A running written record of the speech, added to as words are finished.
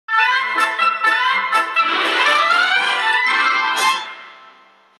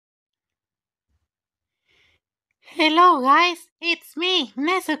Hello guys, it's me,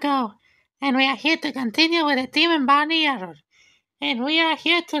 Nezuko, and we are here to continue with the Team and Barney error. And we are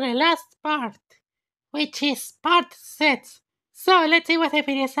here to the last part, which is part 6. So let's see what the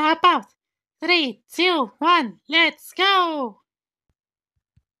video is about. 3, 2, 1, let's go!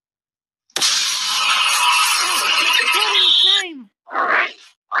 Time! Alright,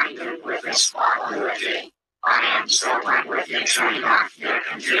 I'm done with this part already. I am so done with you turning off your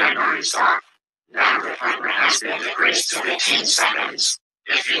computer nonstop. Now the timer has been decreased to 15 seconds.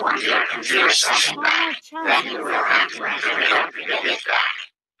 If you want your computer session back, then you will have to enter the code to get it back.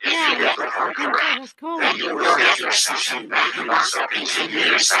 If you get the code correct, then you will get your session back and also continue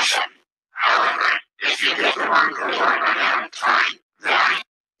your session. However, if you get the wrong code or run out of time, then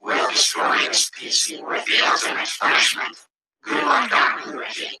we'll destroy this PC with the ultimate punishment. Good luck, Don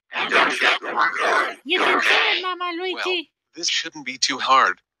Luigi, and don't get the wrong code. You can do it, Mama Luigi! Well, this shouldn't be too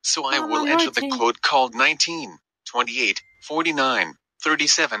hard, so I will enter the code called 19, 28, 49,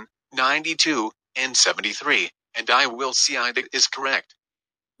 37, 92, and 73, and I will see if it is correct.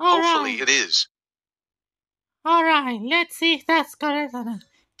 Hopefully it is. Alright, let's see if that's correct or not.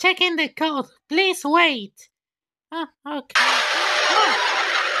 Checking the code. Please wait. Okay.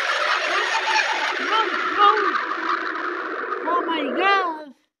 Oh my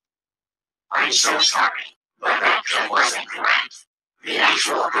god. I'm so sorry, but that code wasn't correct. The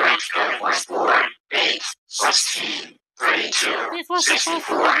actual correct code was 4, 8, 16, 32, This was supposed to be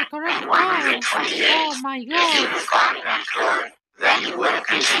 64, the correct and code. 128. Oh my If you god. have gotten that code, then you would have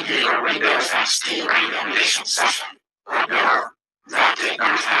continued your Windows XP randomization session. But no, that did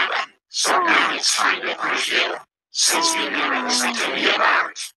not happen. So now it's time to punish you. Since you never listened to me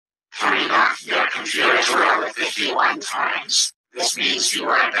about turning off your computer to roll 51 times, this means you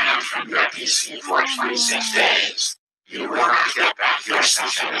are banned from your PC for 26 days. You will not get back your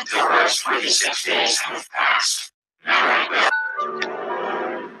session until those 26 days have passed. Now I will.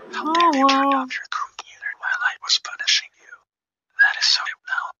 How dare you turn off your computer while I was punishing you? That is so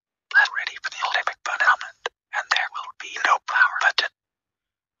now. Get ready for the ultimate punishment, and there will be no power button.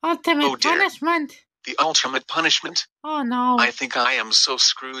 Ultimate Oh dear. punishment. The ultimate punishment? Oh no. I think I am so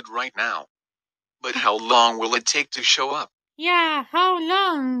screwed right now. But how long will it take to show up? Yeah, how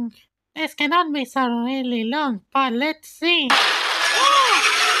long? This cannot be so really long, but let's see.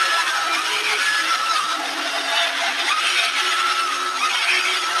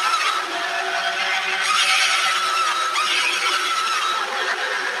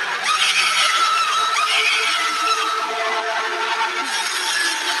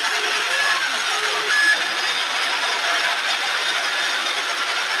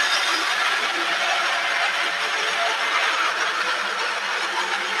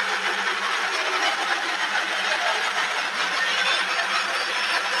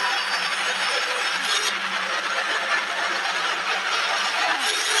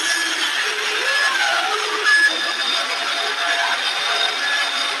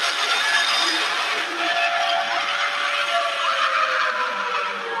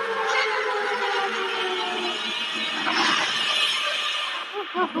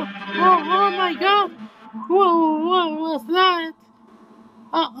 Oh my god! Whoa, what was that?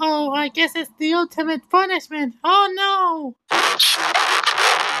 Uh-oh, I guess it's the ultimate punishment. Oh no!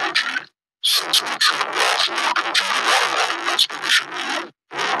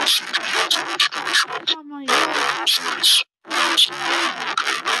 Oh my god.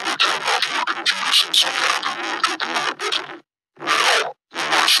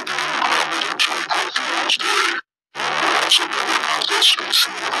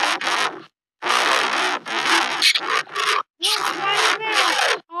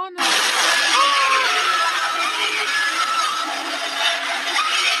 Oh no!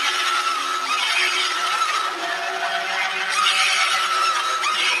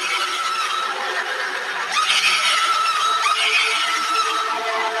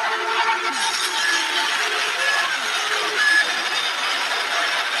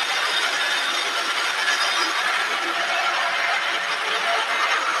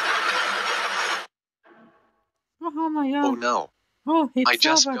 Oh my god. Oh no. Oh, it's I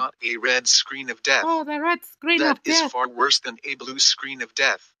just over. got a red screen of death. Oh, the red screen That of is death. far worse than a blue screen of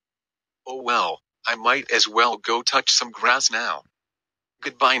death. Oh well, I might as well go touch some grass now.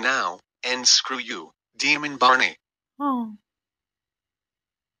 Goodbye now, and screw you, Demon Barney. Oh.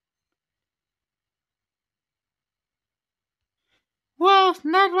 Well,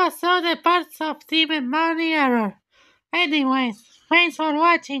 that was all the parts of Team and Barney error. Anyways, thanks for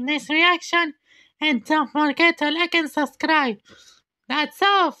watching this reaction, and don't forget to like and subscribe. That's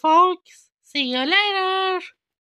all, folks. See you later.